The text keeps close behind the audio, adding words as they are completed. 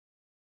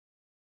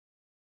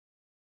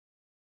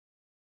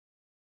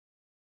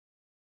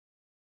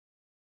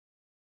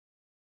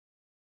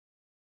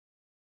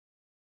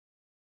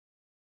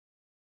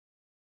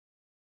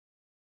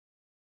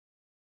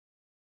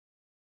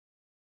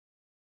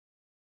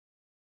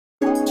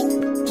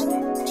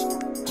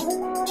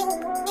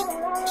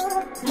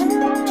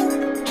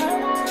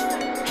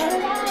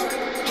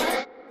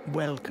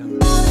Welcome.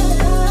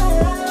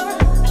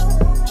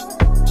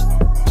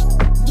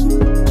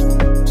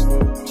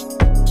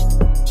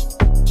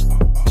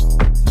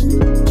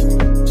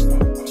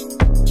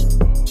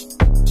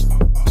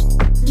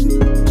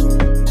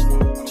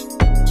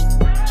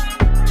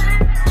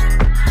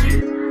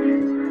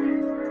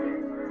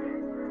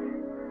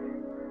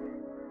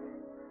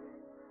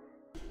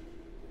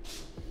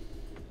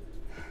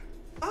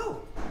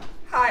 Oh,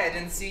 hi, I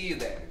didn't see you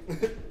there.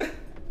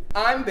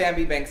 I'm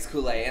BAMBI Banks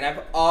Couleé, and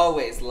I've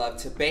always loved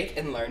to bake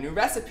and learn new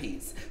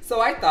recipes. So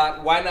I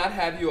thought, why not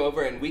have you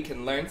over and we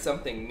can learn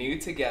something new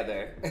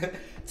together?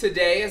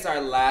 Today is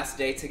our last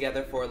day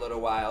together for a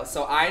little while,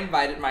 so I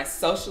invited my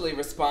socially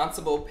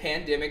responsible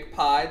pandemic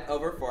pod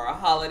over for a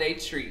holiday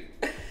treat.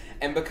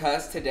 And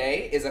because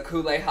today is a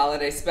Couleé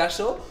holiday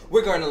special,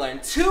 we're going to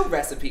learn 2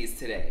 recipes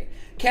today.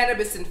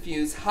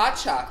 Cannabis-infused hot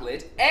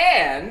chocolate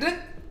and...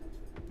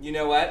 you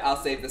know what? I'll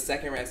save the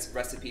second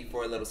recipe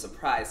for a little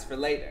surprise for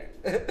later.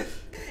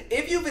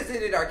 If you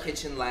visited our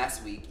kitchen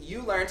last week,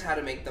 you learned how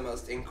to make the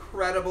most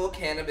incredible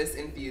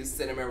cannabis-infused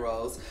cinnamon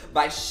rolls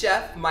by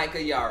Chef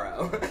Micah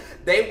Yarrow.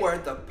 They were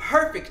the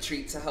perfect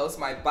treat to host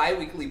my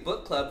bi-weekly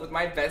book club with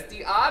my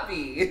bestie,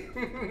 Abby.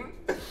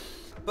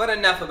 But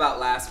enough about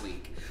last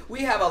week.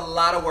 We have a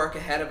lot of work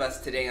ahead of us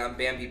today on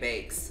BAMBI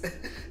Bakes.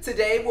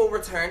 Today we'll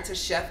return to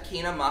Chef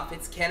Keena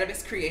Moffitt's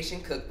Cannabis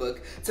Creation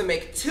Cookbook to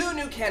make 2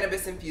 new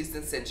cannabis-infused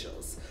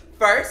essentials.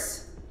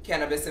 First,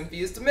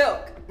 cannabis-infused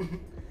milk.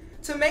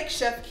 To make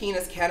Chef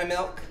Keena's Canna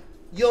Milk,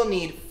 you'll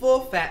need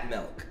full-fat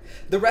milk.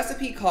 The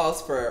recipe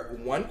calls for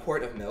 1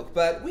 quart of milk,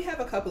 but we have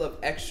a couple of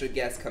extra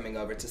guests coming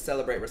over to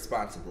celebrate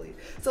responsibly.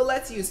 So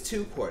let's use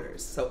 2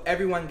 quarters, so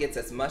everyone gets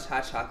as much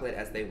hot chocolate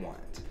as they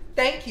want.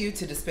 Thank you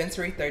to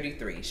Dispensary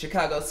 33,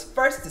 Chicago's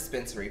first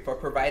dispensary, for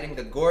providing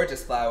the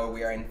gorgeous flower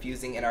we are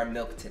infusing in our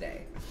milk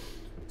today.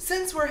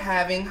 Since we're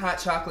having hot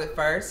chocolate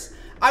first,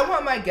 I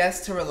want my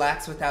guests to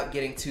relax without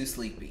getting too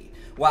sleepy,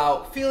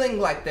 while feeling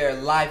like their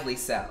lively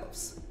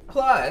selves.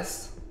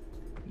 Plus,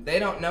 they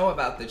don't know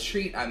about the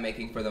treat I'm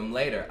making for them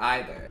later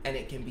either, and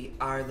it can be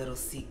our little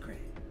secret.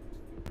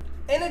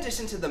 In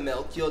addition to the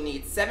milk, you'll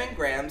need 7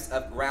 grams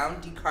of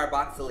ground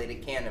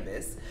decarboxylated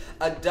cannabis,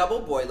 a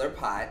double boiler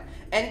pot,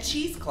 and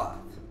cheesecloth.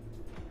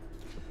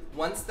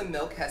 Once the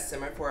milk has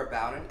simmered for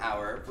about an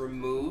hour,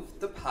 remove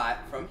the pot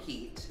from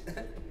heat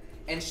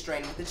and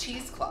strain with the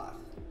cheesecloth.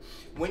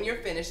 When you're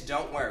finished,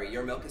 don't worry,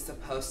 your milk is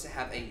supposed to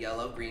have a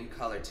yellow-green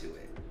color to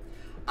it.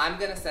 I'm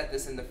gonna set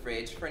this in the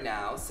fridge for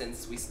now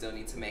since we still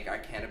need to make our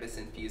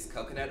cannabis-infused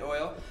coconut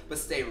oil, but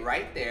stay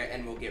right there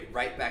and we'll get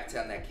right back to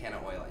that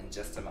canna oil in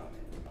just a moment.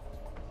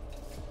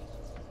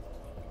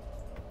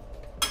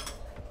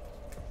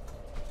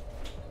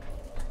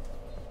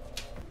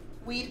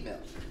 Wheat milk.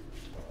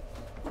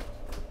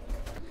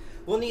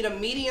 We'll need a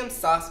medium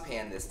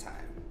saucepan this time.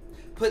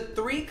 Put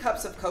 3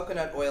 cups of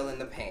coconut oil in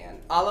the pan,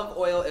 olive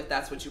oil if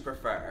that's what you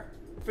prefer.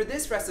 For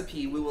this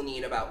recipe, we will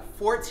need about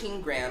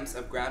 14 grams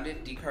of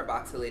grounded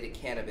decarboxylated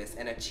cannabis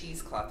and a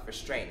cheesecloth for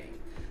straining.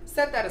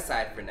 Set that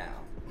aside for now.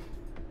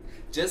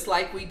 Just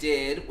like we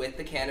did with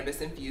the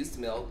cannabis-infused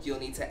milk, you'll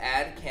need to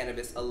add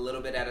cannabis a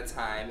little bit at a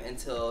time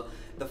until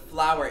the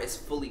flour is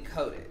fully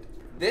coated.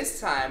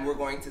 This time, we're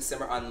going to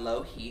simmer on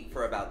low heat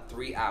for about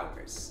 3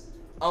 hours,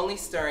 only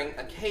stirring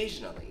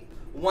occasionally.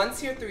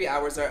 Once your 3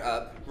 hours are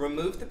up,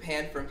 remove the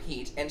pan from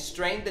heat and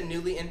strain the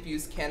newly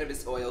infused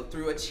cannabis oil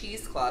through a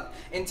cheesecloth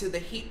into the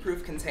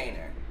heat-proof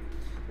container.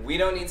 We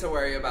don't need to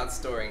worry about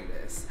storing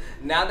this.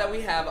 Now that we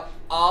have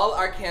all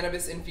our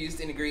cannabis-infused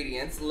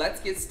ingredients,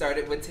 let's get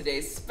started with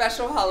today's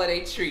special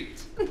holiday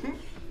treat.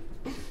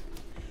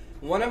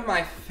 One of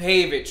my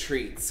favorite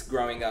treats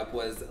growing up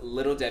was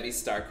Little Debbie's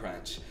Star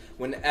Crunch.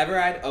 Whenever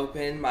I'd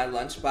open my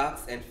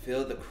lunchbox and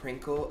feel the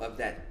crinkle of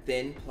that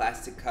thin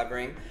plastic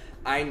covering,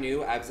 I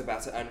knew I was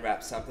about to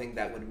unwrap something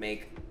that would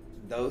make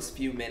those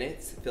few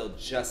minutes feel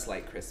just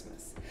like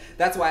Christmas.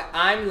 That's why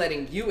I'm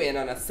letting you in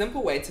on a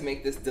simple way to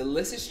make this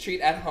delicious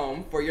treat at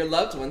home for your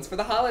loved ones for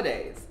the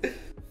holidays.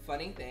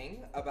 Funny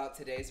thing about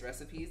today's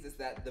recipes is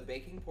that the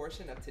baking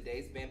portion of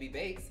today's BAMBI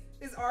Bakes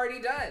is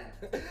already done.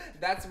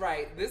 That's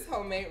right, this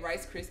homemade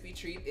Rice Krispie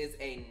treat is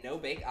a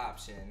no-bake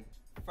option.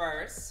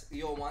 First,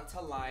 you'll want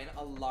to line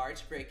a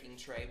large baking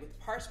tray with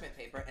parchment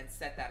paper and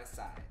set that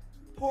aside.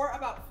 Pour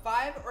about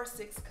 5 or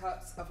 6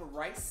 cups of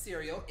rice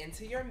cereal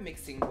into your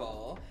mixing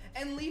bowl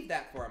and leave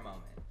that for a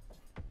moment.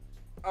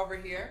 Over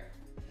here,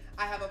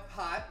 I have a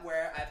pot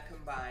where I've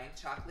combined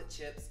chocolate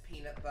chips,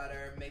 peanut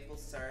butter, maple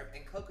syrup,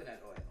 and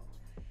coconut oil.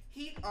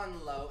 Heat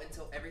on low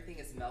until everything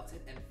is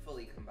melted and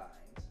fully combined.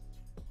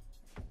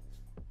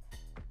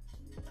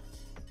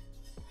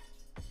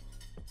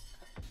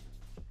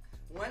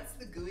 Once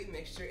the gooey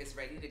mixture is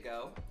ready to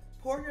go,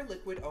 pour your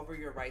liquid over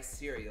your rice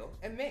cereal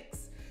and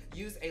mix.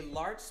 Use a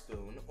large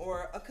spoon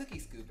or a cookie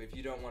scoop if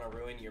you don't want to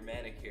ruin your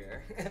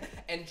manicure,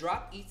 and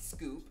drop each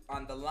scoop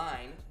on the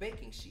lined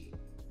baking sheet.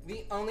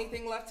 The only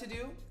thing left to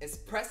do is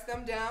press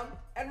them down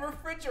and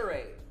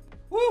refrigerate.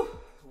 Woo!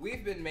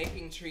 we've been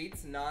making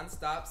treats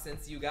non-stop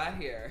since you got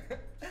here.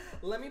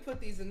 Let me put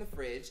these in the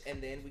fridge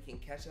and then we can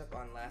catch up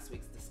on last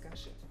week's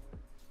discussion.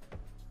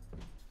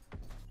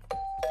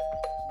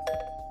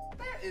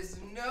 There is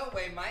no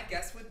way my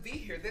guest would be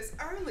here this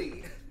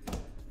early.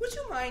 Would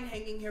you mind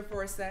hanging here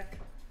for a sec?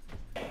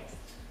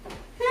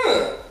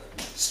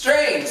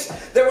 Strange.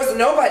 There was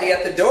nobody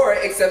at the door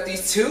except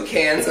these 2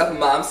 cans of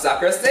Mom's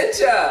Sakura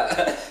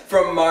Sencha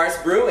from Mars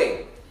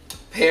Brewing.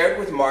 Paired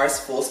with Mars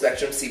Full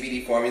Spectrum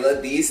CBD formula,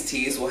 these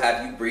teas will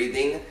have you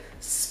breathing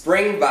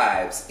spring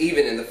vibes,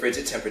 even in the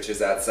frigid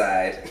temperatures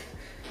outside.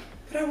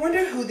 But I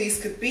wonder who these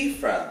could be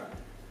from.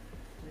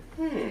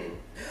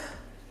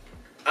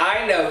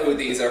 I know who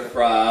these are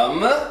from.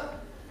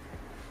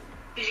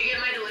 Did you get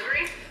my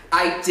delivery?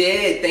 I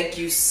did. Thank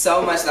you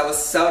so much. That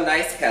was so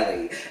nice,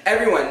 Kelly.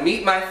 Everyone,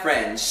 meet my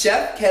friend,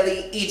 Chef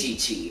Kelly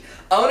Ijichi,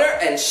 owner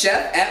and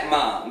chef at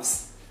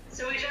Mom's.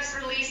 So we just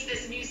released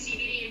this new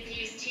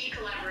CBD-infused tea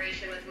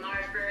collaboration with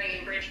Mars Brewing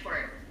in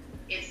Bridgeport.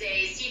 It's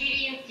a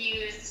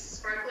CBD-infused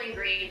sparkling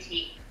green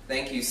tea.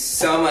 Thank you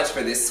so much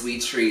for this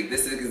sweet treat.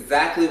 This is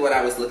exactly what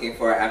I was looking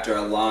for after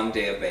a long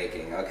day of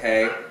baking,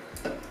 okay?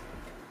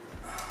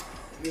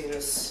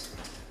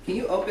 Can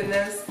you open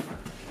this?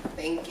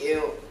 Thank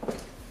you.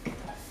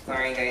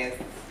 Sorry, guys.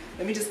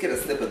 Let me just get a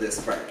sip of this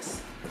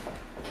first.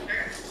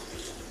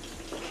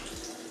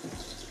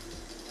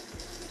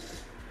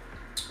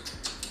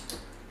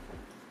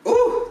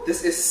 Ooh,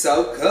 this is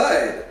so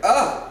good.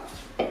 Oh,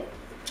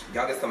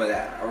 y'all get some of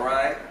that, all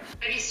right?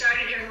 Have you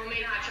started your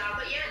homemade hot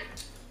chocolate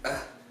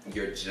yet?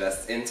 You're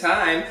just in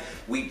time.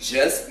 We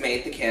just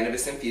made the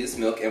cannabis-infused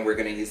milk and we're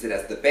gonna use it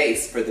as the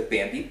base for the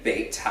BAMBI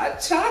baked hot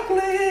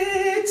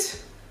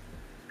chocolate.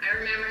 I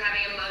remember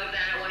having a mug of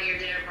that at one of your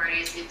dinner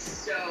parties. It's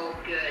so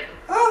good.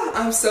 Oh,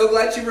 I'm so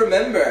glad you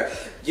remember.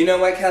 You know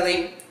what,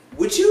 Kelly?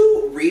 Would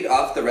you read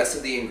off the rest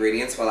of the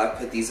ingredients while I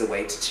put these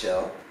away to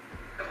chill?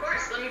 Of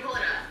course, let me pull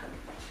it up.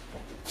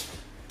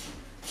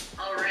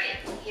 All right,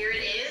 here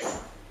it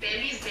is,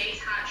 BAMBI's baked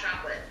hot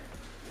chocolate.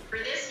 For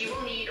this, you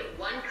will need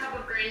 1 cup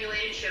of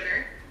granulated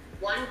sugar,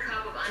 1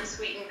 cup of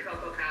unsweetened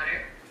cocoa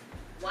powder,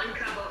 1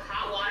 cup of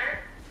hot water,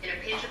 and a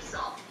pinch of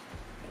salt.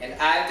 And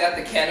I've got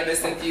the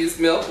cannabis-infused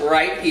milk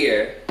right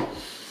here.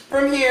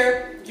 From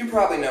here, you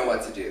probably know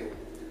what to do.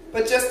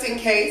 But just in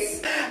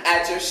case,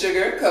 add your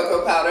sugar,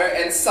 cocoa powder,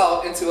 and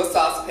salt into a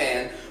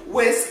saucepan.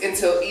 Whisk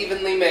until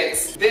evenly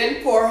mixed.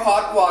 Then pour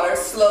hot water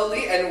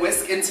slowly and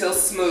whisk until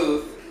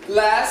smooth.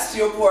 Last,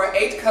 you'll pour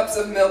 8 cups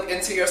of milk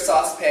into your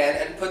saucepan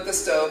and put the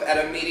stove at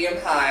a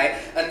medium-high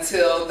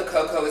until the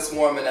cocoa is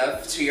warm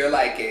enough to your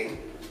liking.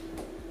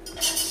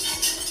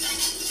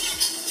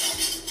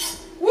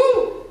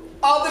 Woo!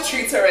 All the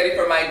treats are ready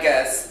for my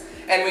guests,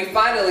 and we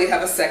finally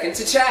have a second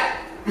to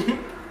chat.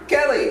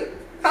 Kelly,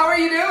 how are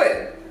you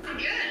doing? I'm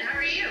good, how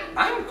are you?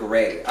 I'm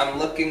great. I'm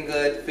looking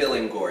good,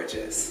 feeling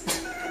gorgeous.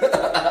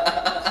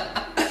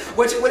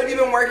 What have you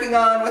been working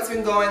on? What's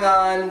been going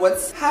on?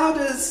 How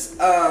does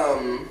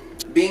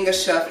being a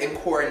chef in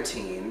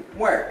quarantine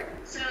work?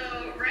 So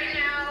right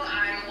now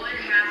I'm one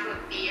half of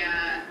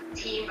the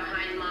team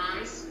behind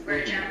Mom's. We're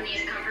a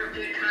Japanese comfort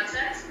food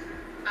concept.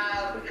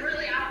 We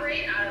currently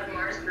operate out of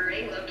Mars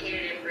Brewing,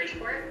 located in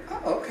Bridgeport.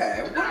 Oh,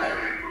 okay.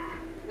 Wow.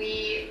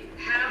 We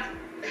have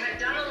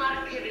done a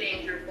lot of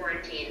pivoting through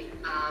quarantine,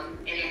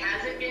 and it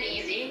hasn't been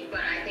easy,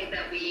 but I think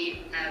that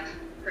we have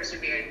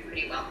persevered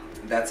pretty well.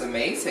 That's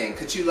amazing.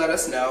 Could you let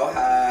us know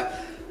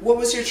what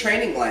was your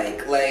training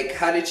like? Like,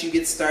 how did you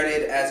get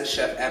started as a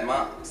chef at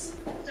Mom's?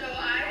 So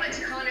I went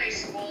to culinary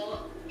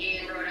school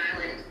in Rhode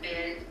Island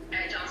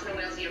at Johnson &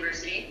 Wales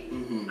University.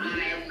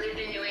 I lived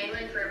in New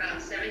England for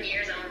about 7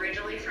 years. I'm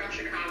originally from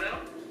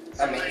Chicago.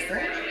 So Amazing. I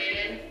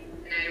graduated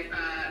and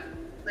I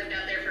lived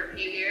out there for a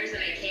few years, and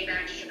I came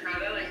back to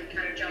Chicago and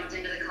kind of jumped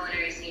into the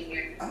culinary scene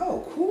here.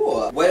 Oh,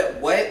 cool.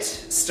 What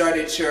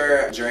started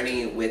your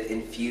journey with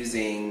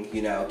infusing,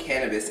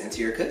 cannabis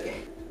into your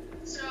cooking?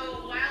 So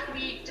while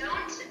we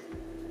don't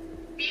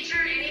feature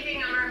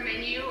anything on our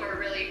menu or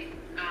really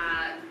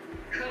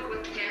cook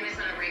with cannabis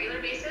on a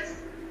regular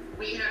basis,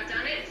 we have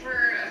done it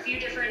for a few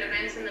different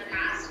events in the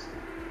past.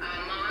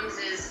 Mom's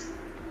is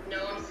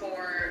known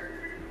for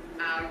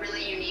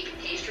really unique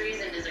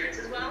pastries and desserts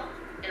as well,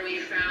 and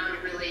we've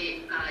found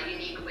really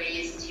unique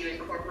ways to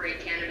incorporate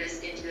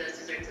cannabis into those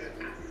desserts in the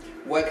past.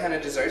 What kind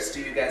of desserts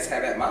do you guys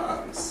have at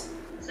Mom's?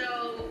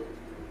 So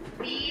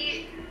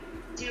we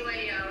do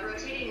a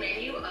rotating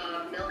menu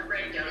of milk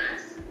bread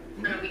donuts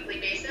on a weekly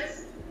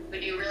basis. We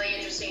do really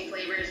interesting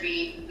flavors.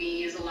 We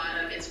use a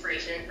lot of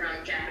inspiration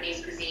from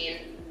Japanese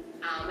cuisine.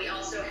 We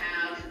also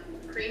have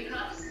cream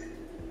puffs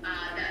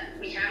that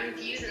we have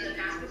infused in the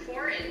past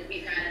before, and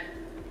we've had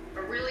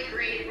a really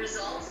great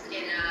result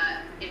in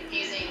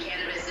infusing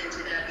cannabis into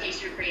the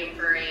pastry cream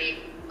for an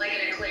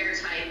eclair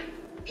type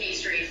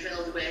pastry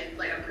filled with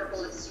like a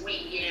purple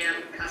sweet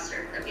yam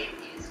custard that we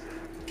infuse.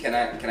 Can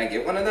I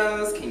get one of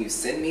those? Can you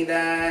send me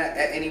that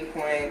at any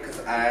point?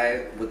 Because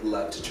I would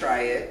love to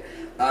try it.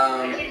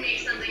 I can make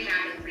something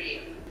happen for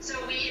you. So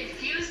we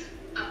infused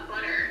a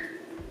butter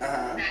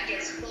that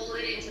gets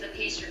folded into the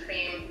pastry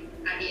cream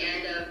at the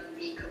end of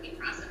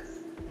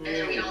And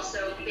then we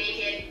also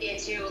bake it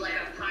into like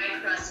a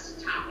pie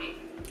crust topping.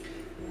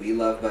 We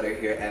love butter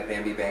here at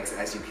BAMBI Banks,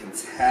 as you can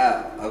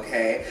tell,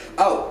 okay?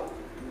 Oh,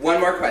 one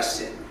more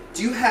question.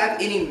 Do you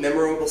have any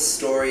memorable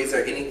stories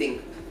or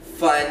anything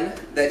fun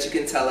that you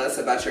can tell us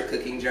about your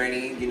cooking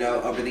journey, you know,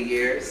 over the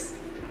years?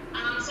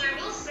 So I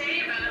will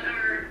say about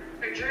our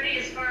journey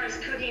as far as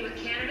cooking with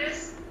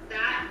cannabis,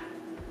 that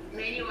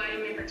menu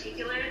item in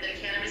particular, the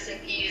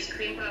cannabis-infused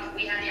cream puff,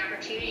 we had the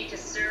opportunity to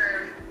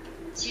serve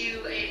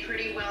to a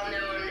pretty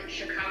well-known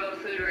Chicago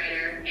food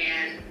writer,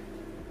 and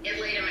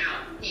it laid him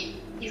out. He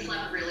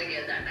slept really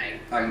good that night.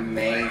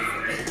 Amazing.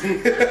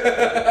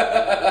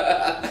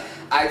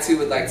 I too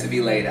would like to be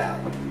laid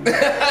out.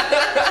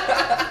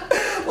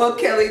 Well,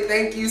 Kelly,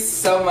 thank you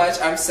so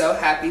much. I'm so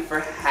happy for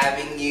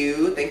having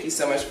you. Thank you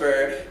so much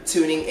for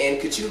tuning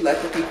in. Could you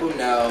let the people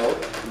know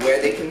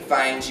where they can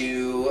find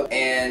you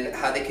and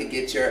how they could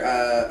get your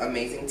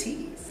amazing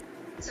teas?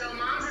 So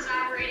Mom's is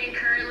operating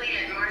currently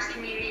at Mars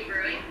Community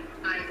Brewing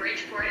on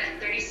Bridgeport at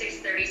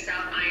 3630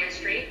 South Iron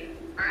Street.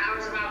 Our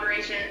hours of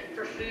operation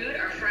for food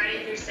are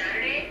Friday through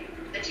Saturday.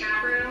 The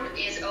tap room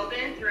is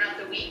open throughout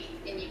the week,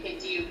 and you can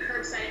do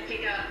curbside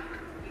pickup.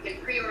 You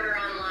can pre-order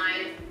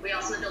online. We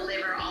also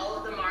deliver all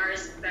of the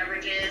Mars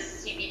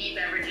beverages, CBD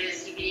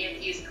beverages,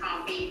 CBD-infused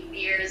coffee,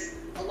 beers,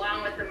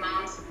 along with the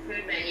Mom's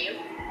food menu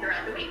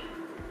throughout the week.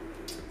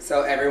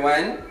 So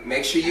everyone,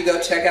 make sure you go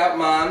check out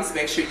Mom's.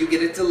 Make sure you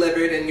get it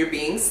delivered and you're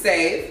being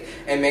safe.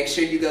 And make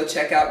sure you go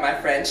check out my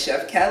friend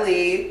Chef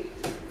Kelly.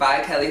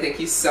 Bye, Kelly. Thank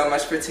you so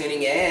much for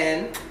tuning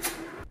in.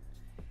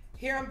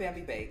 Here on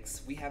BAMBI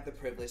Bakes, we have the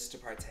privilege to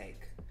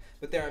partake.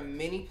 But there are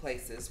many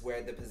places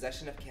where the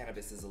possession of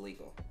cannabis is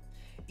illegal.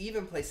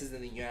 Even places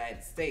in the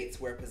United States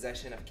where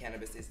possession of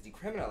cannabis is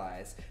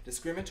decriminalized,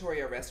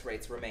 discriminatory arrest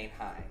rates remain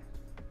high.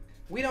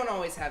 We don't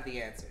always have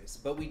the answers,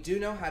 but we do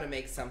know how to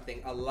make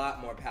something a lot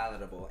more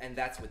palatable, and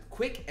that's with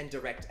quick and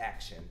direct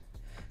action.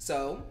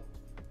 So,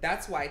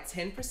 that's why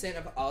 10%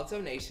 of all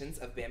donations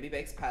of BAMBI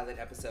Bakes pilot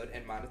episode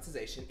and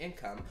monetization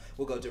income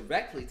will go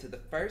directly to the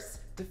First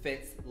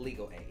Defense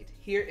Legal Aid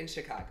here in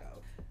Chicago.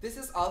 This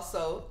is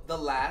also the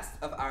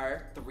last of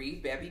our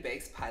 3 BAMBI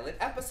Bakes pilot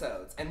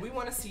episodes, and we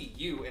want to see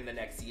you in the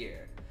next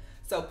year.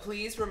 So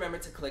please remember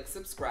to click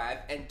subscribe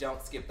and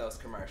don't skip those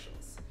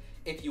commercials.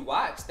 If you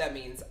watch, that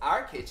means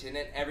our kitchen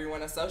and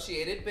everyone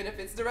associated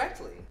benefits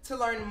directly. To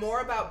learn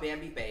more about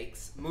BAMBI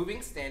Bakes,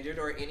 Moving Standard,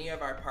 or any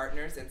of our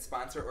partners and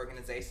sponsor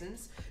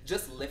organizations,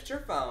 just lift your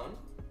phone,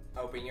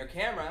 open your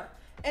camera,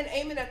 and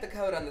aim it at the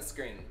code on the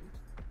screen.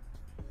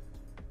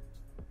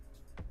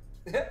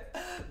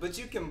 But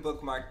you can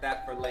bookmark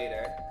that for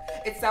later.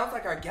 It sounds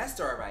like our guests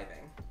are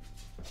arriving.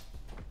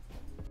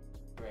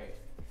 Great.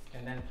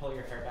 And then pull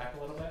your hair back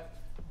a little bit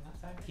on that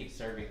side. Keep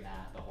serving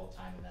that the whole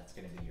time, and that's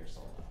going to be your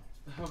solo.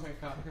 Oh my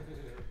god.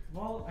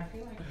 Well, I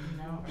feel like you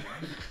know,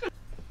 right?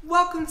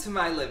 Welcome to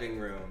my living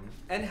room,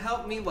 and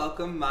help me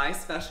welcome my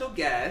special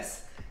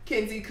guests,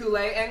 Kenzie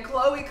Couleé and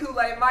Khloe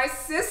Couleé, my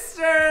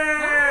sisters!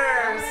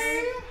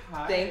 Hi.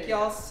 Hi. Thank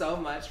y'all so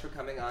much for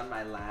coming on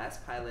my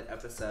last pilot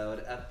episode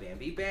of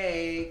BAMBI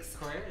Bakes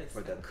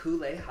for the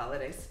Couleé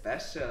holiday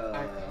special.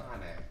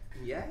 Iconic.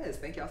 Yes,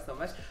 thank y'all so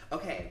much.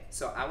 Okay,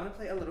 so I want to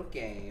play a little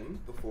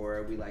game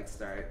before we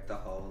start the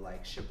whole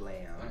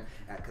shablam,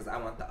 because I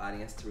want the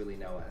audience to really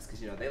know us, because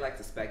they like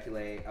to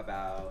speculate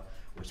about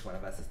which one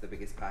of us is the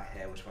biggest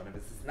pothead, which one of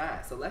us is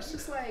not. So let's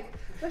just play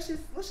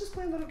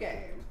a little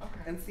game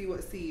and see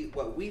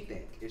what we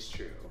think is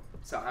true.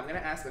 So I'm gonna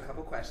ask a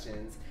couple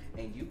questions,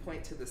 and you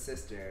point to the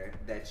sister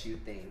that you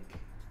think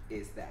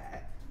is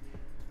that.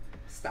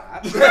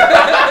 Stop.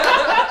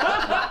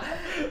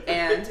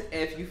 And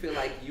if you feel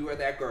like you are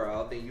that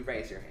girl, then you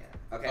raise your hand.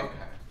 Okay.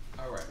 Okay.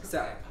 All right. So,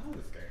 I love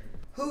this game.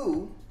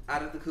 who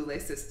out of the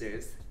Couleé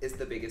sisters is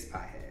the biggest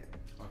pothead?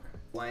 Okay.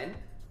 1,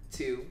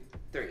 2,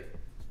 3.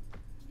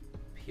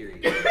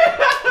 Period.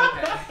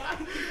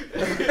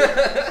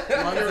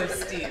 Mother of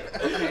steel.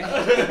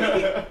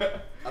 Okay.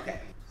 Okay.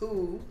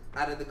 Who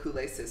out of the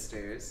Couleé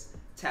sisters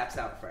taps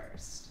out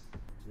first?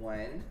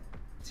 1,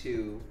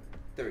 2,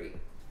 3.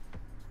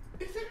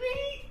 Is it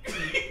me?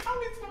 I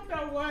only tapped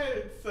out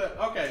once.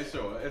 Okay,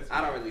 sure.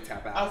 I don't really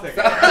tap out. I was like,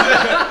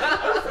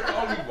 I was like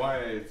only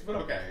once, but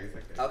okay.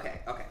 It's okay.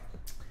 Okay.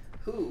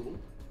 Who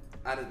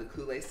out of the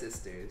Couleé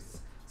sisters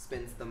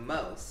spends the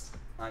most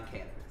on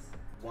cannabis?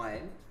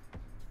 1,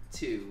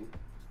 2,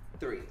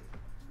 3.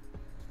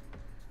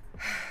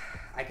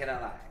 I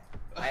cannot lie.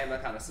 I am a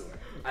connoisseur.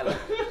 I love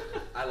it.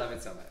 I love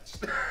it so much.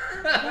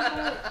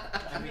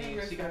 I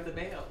mean, she got the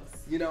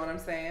bales. You know what I'm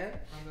saying?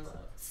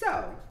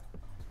 So,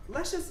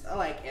 let's just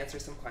answer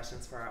some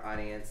questions for our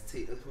audience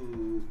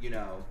who,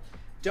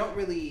 don't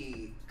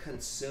really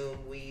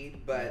consume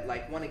weed, but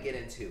want to get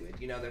into it.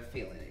 They're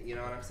feeling it. You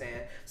know what I'm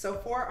saying? So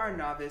for our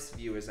novice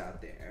viewers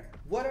out there,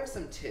 what are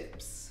some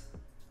tips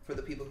for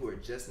the people who are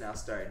just now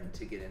starting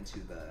to get into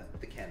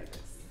the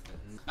cannabis?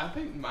 I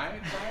think my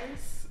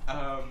advice,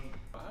 I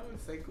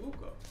would say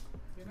Google.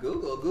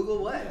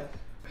 Google what? Yeah.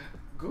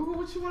 Google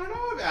what you want to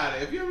know about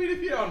it. If you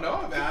don't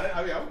know about it,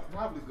 I mean, I would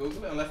probably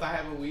Google it unless I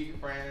have a weed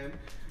friend,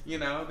 you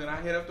know, then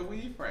I hit up the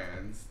weed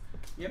friends,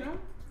 you know?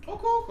 Oh,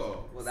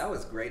 cool. Well, that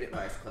was great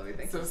advice, Khloe.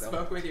 Thank you so much. So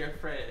smoke with your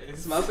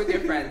friends. Smoke with your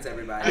friends,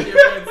 everybody. And your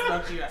friends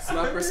smoke you out.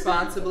 Smoke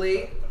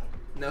responsibly.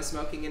 No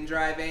smoking and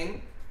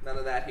driving. None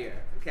of that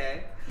here,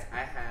 okay?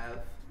 I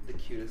have the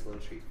cutest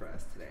little treat for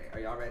us today. Are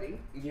y'all ready?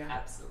 Yeah.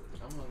 Absolutely.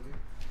 I'm hungry.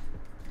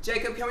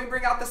 Jacob, can we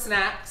bring out the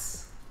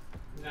snacks?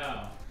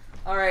 No.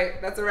 All right,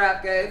 that's a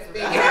wrap, guys.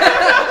 Thank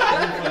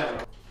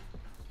you.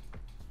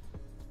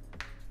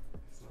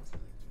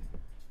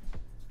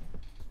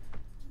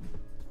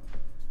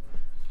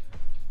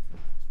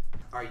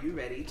 Are you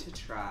ready to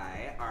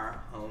try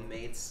our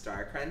homemade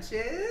Star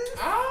Crunches?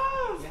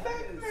 Oh, Yes.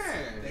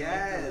 segment.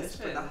 Yes,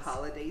 for the delicious.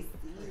 holiday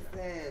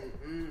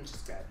season.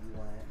 Just grab you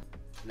one.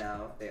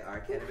 No, they are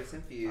cannabis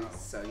infused, Oh.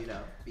 so you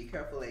know, be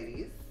careful,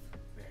 ladies.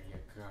 There you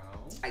go.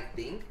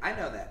 I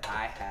know that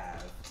I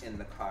have in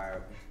the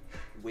car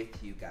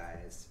with you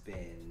guys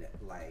been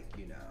like,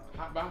 you know,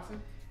 Hot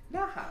boxing?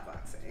 not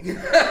hotboxing.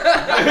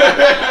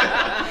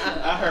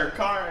 I heard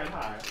car and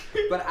hot.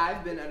 But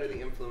I've been under the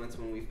influence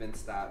when we've been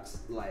stopped,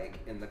 like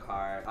in the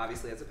car,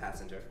 obviously as a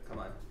passenger, come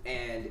on.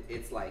 And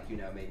it's like, you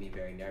know, made me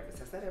very nervous.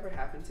 Has that ever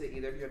happened to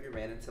either of you? Have you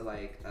ran into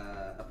like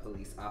a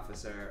police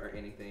officer or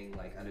anything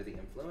like under the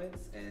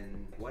influence?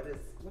 And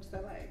what's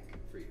that like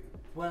for you?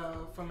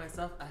 Well, for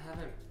myself, I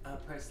haven't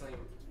personally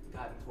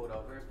gotten pulled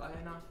over by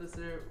an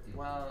officer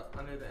while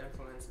under the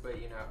influence,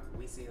 but you know,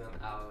 we see them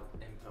out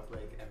in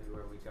public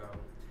everywhere we go.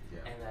 Yeah.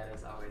 And that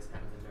is always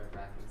kind of a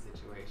nerve-wracking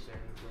situation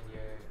when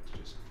you're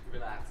just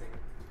relaxing,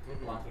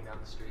 walking down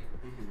the street.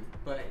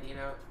 But you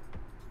know,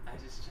 I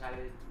just try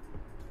to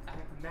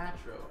act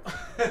natural,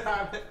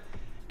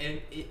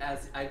 and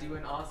as I do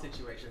in all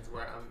situations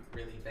where I'm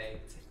really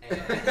baked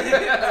and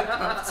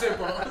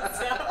uncomfortable.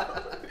 So.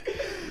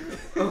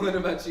 What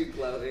about you,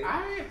 Khloe?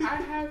 I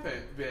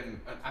haven't been,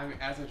 I mean,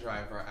 as a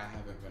driver, I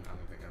haven't been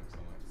under the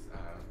influence.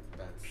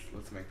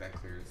 Let's make that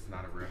clear. It's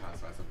not a Real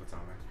Housewives of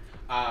Potomac.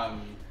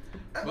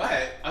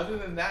 But other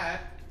than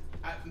that,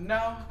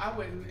 no, I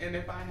wouldn't. And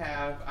if I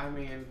have, I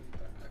mean,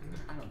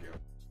 I don't give a.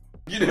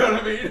 You know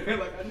what I mean?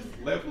 Like, I just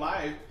live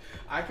life.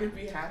 I can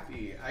be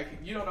happy.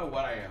 You don't know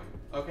what I am,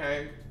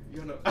 okay? You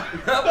don't know.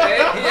 Okay,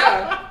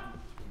 yeah.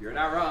 You're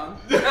not wrong.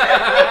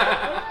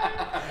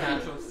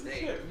 Natural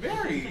state.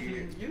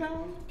 Very, you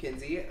know.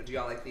 Kenzie, do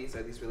y'all like these?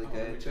 Are these really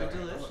good? They're I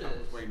delicious.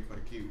 was waiting for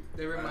the cue.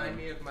 They remind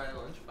me of my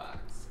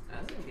lunchbox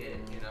as a kid,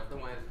 you know, the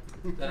one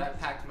that I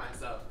packed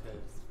myself,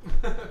 because.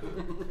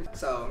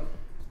 So,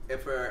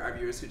 if for our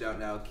viewers who don't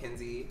know,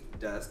 Kenzie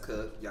does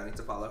cook. Y'all need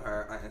to follow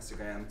her on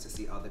Instagram to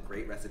see all the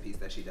great recipes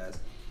that she does.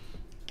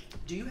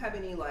 Do you have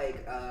any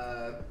like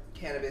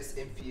cannabis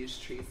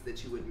infused treats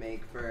that you would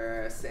make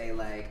for, say,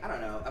 like, I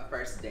don't know, a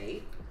first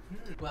date?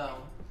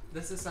 Well,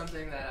 this is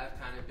something that I've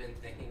kind of been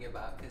thinking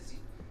about, because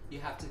you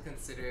have to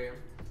consider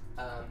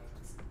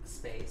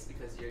space,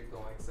 because you're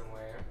going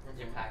somewhere,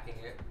 you're packing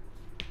it,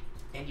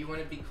 and you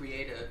want to be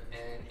creative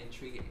and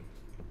intriguing.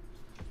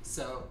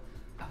 So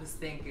I was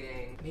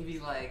thinking maybe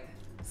like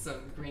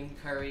some green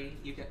curry.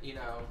 You can, you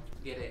know,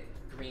 get it,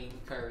 green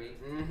curry.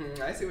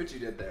 I see what you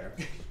did there.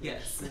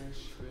 Yes.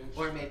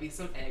 Or maybe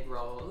some egg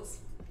rolls.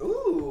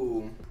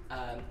 Ooh.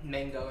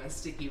 Mango and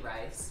sticky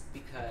rice,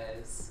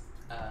 because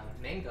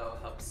mango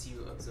helps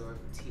you absorb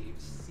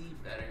THC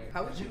better.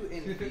 How would you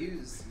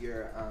infuse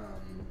your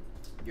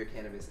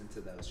cannabis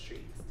into those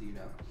treats? Do you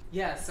know?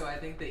 Yeah, so I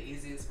think the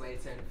easiest way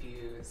to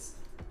infuse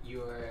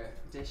your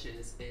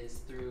dishes is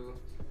through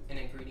an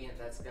ingredient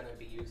that's going to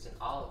be used in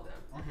all of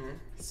them.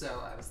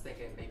 So I was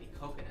thinking maybe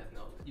coconut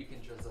milk. You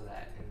can drizzle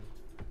that in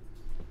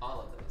all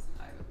of those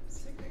items.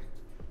 Sickening.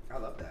 I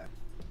love that.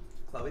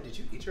 Khloe, did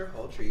you eat your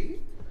whole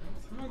treat? I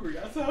was hungry.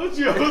 I told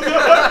you. I was hungry.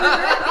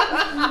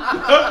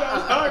 I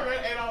was hungry. I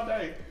ate all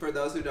day. For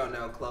those who don't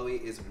know,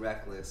 Khloe is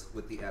reckless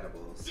with the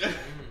edibles.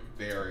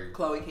 Very.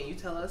 Khloe, can you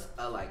tell us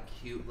a like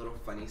cute little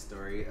funny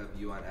story of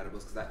you on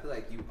edibles? Because I feel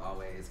like you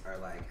always are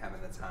like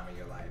having the time of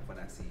your life when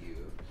I see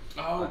you.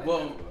 Oh, on an well,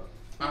 edible.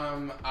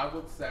 I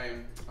would say,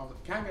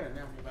 can I get a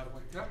name here, by the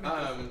way?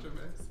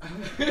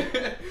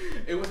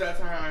 It was that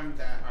time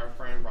that our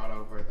friend brought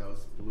over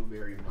those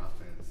blueberry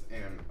muffins,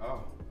 and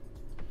oh,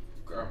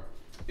 girl,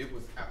 it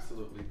was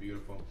absolutely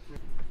beautiful.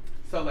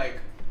 So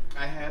like,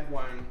 I had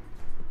one,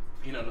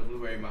 you know, the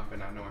blueberry muffin,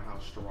 not knowing how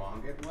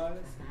strong it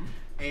was,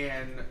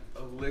 and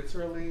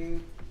literally,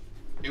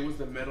 it was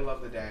the middle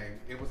of the day.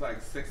 It was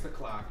like 6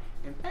 o'clock,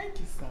 and thank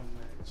you so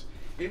much.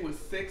 It was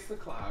 6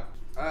 o'clock.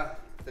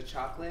 The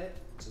chocolate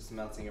just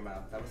melts in your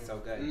mouth. That was so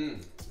good.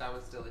 That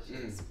was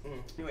delicious.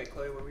 Anyway,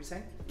 Khloe, what were you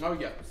saying? Oh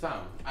yeah,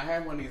 so I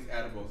had one of these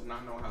edibles,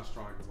 not knowing how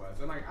strong it was,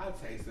 and like I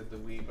tasted the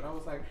weed, but I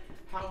was like,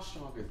 how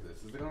strong is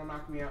this? Is it gonna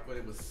knock me out? But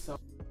it was so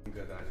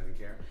good that I didn't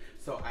care.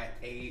 So I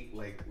ate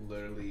like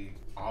literally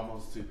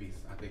almost 2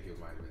 pieces. I think it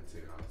might have been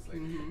 2, honestly.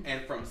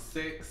 And from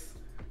 6,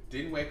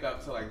 didn't wake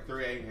up till like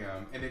 3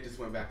 a.m. and then just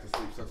went back to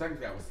sleep. So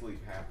technically I was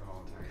asleep half the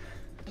whole time.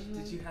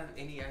 Did you have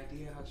any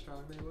idea how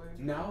strong they were?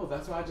 No,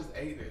 that's why I just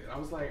ate it. I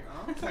was like,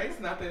 I don't taste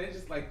nothing. It's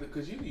just like,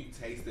 because usually you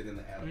taste it in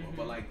the edible,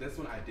 but like this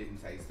one I didn't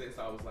taste it,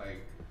 so I was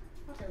like,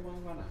 okay, well,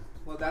 why not?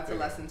 Well, that's a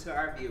lesson to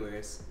our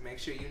viewers. Make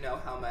sure you know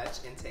how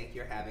much intake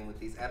you're having with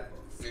these edibles.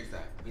 Exactly.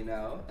 You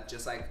know,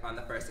 just like on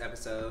the first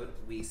episode,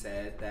 we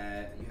said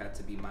that you have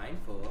to be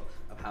mindful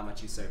of how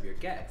much you serve your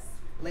guests.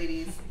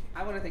 Ladies,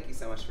 I want to thank you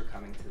so much for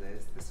coming to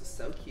this. This was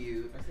so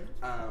cute. That's it?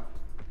 Yeah,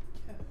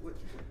 what,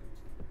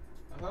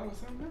 I thought it was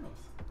something else.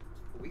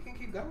 we can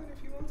keep going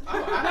if you want to.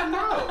 Oh, I don't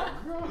know.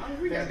 Girl, I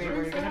mean, we got Baby,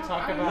 drinks we're gonna out.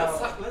 talk I don't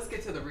about- know. Let's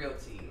get to the real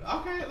tea.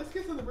 Okay, let's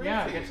get to the real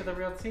Yeah, tea. get to the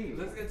real tea.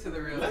 Let's get to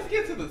the real Let's tea.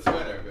 get to the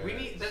Twitter,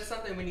 man. That's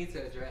something we need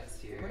to address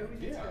here. What do we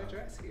need Yeah. to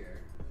address here?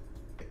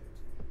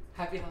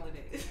 Happy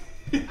holidays.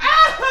 She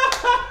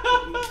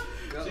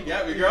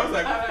got me, girl. I was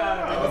like,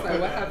 I was like,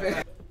 what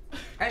happened?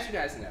 As you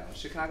guys know,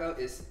 Chicago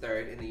is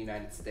third in the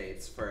United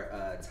States for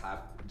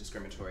top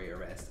discriminatory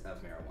arrest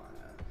of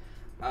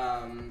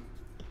marijuana.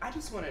 I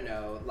just want to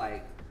know,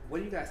 like, what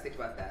do you guys think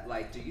about that?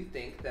 Like, do you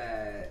think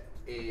that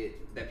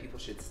that people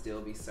should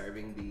still be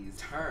serving these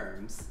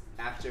terms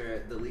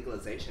after the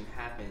legalization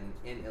happened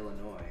in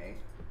Illinois?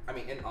 I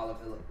mean, in all of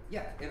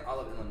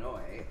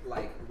Illinois.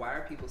 Like, why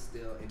are people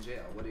still in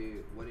jail? What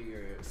are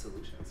your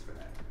solutions for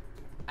that?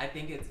 I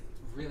think it's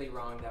really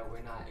wrong that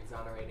we're not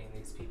exonerating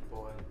these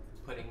people and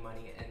putting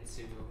money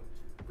into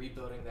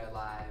rebuilding their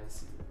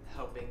lives,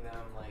 helping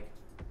them, like,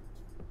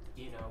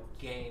 you know,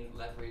 gain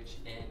leverage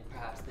in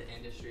perhaps the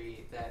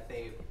industry that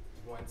they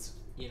once,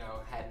 you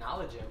know, had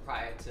knowledge in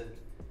prior to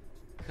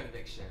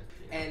conviction.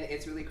 You know? And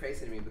it's really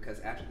crazy to me because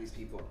after these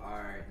people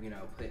are, you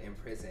know, put in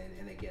prison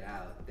and they get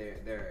out,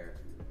 they're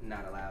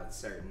not allowed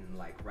certain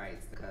like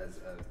rights because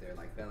of their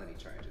like felony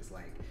charges.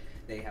 Like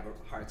they have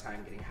a hard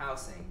time getting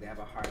housing, they have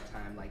a hard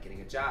time like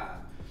getting a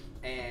job,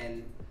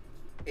 and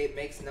it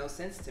makes no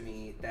sense to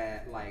me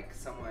that like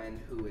someone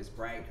who is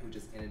bright, who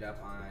just ended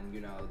up on,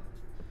 you know,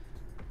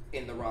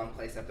 in the wrong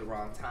place at the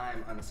wrong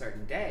time on a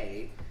certain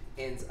day,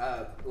 ends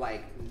up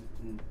like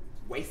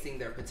wasting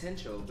their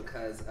potential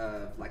because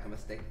of like a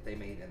mistake that they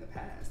made in the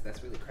past.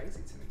 That's really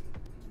crazy to me.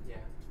 Yeah.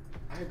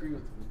 I agree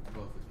with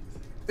both of you.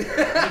 You know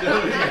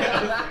what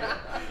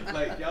I'm saying?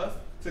 Like, y'all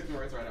took the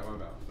words right out of my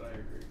mouth, but I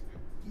agree.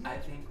 I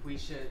think we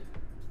should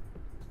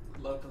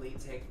locally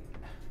take,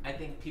 I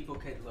think people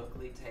could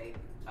locally take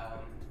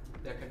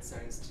their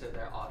concerns to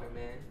their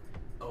alderman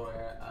or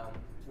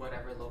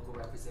whatever local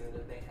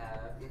representative they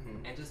have,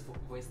 and just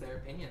voice their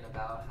opinion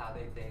about how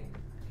they think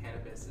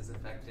cannabis is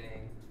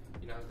affecting,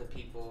 you know, the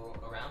people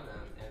around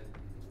them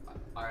and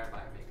our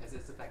environment, because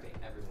it's affecting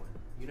everyone.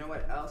 You know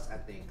what else I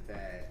think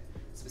that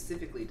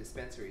specifically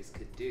dispensaries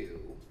could do,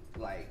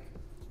 like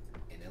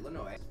in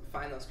Illinois,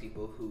 find those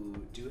people who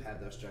do have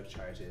those drug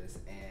charges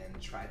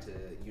and try to,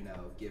 you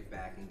know, give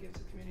back and give to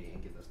the community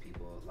and give those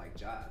people like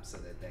jobs so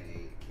that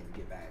they can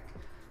get back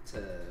to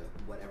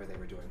whatever they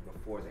were doing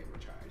before they were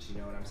charged. You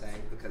know what I'm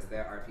saying? Because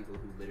there are people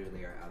who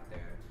literally are out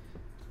there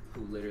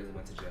who literally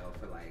went to jail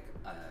for like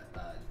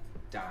a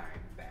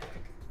dime bag.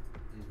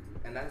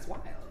 And that's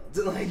wild.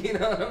 Like, you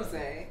know what I'm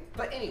saying?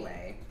 But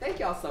anyway, thank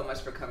y'all so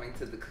much for coming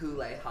to the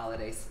Couleé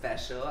holiday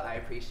special. I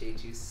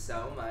appreciate you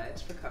so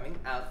much for coming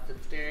out,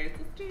 sisters.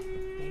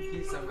 Thank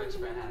you so much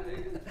for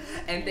having us.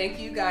 And thank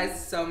you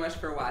guys so much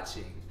for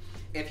watching.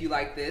 If you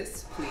like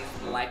this, please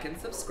like and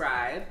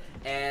subscribe.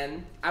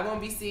 And I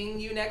won't be seeing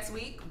you next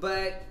week,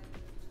 but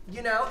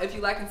you know, if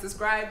you like and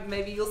subscribe,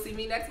 maybe you'll see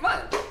me next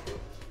month.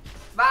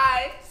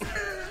 Bye.